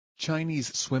Chinese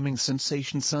swimming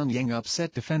sensation Sun Yang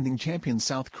upset defending champion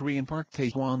South Korean Park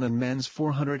Tae-hwan in men's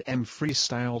 400m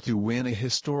freestyle to win a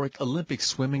historic Olympic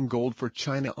swimming gold for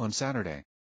China on Saturday.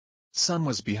 Sun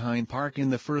was behind Park in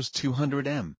the first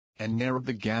 200m, and narrowed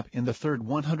the gap in the third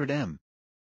 100m.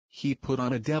 He put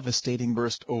on a devastating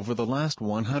burst over the last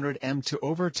 100m to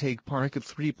overtake Park at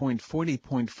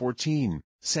 3.40.14,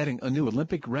 setting a new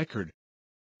Olympic record.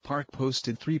 Park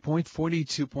posted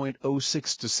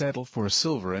 3.42.06 to settle for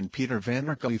silver, and Peter van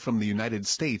Arkel from the United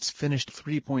States finished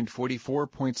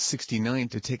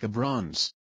 3.44.69 to take a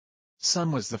bronze.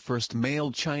 Sun was the first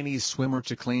male Chinese swimmer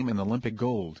to claim an Olympic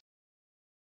gold.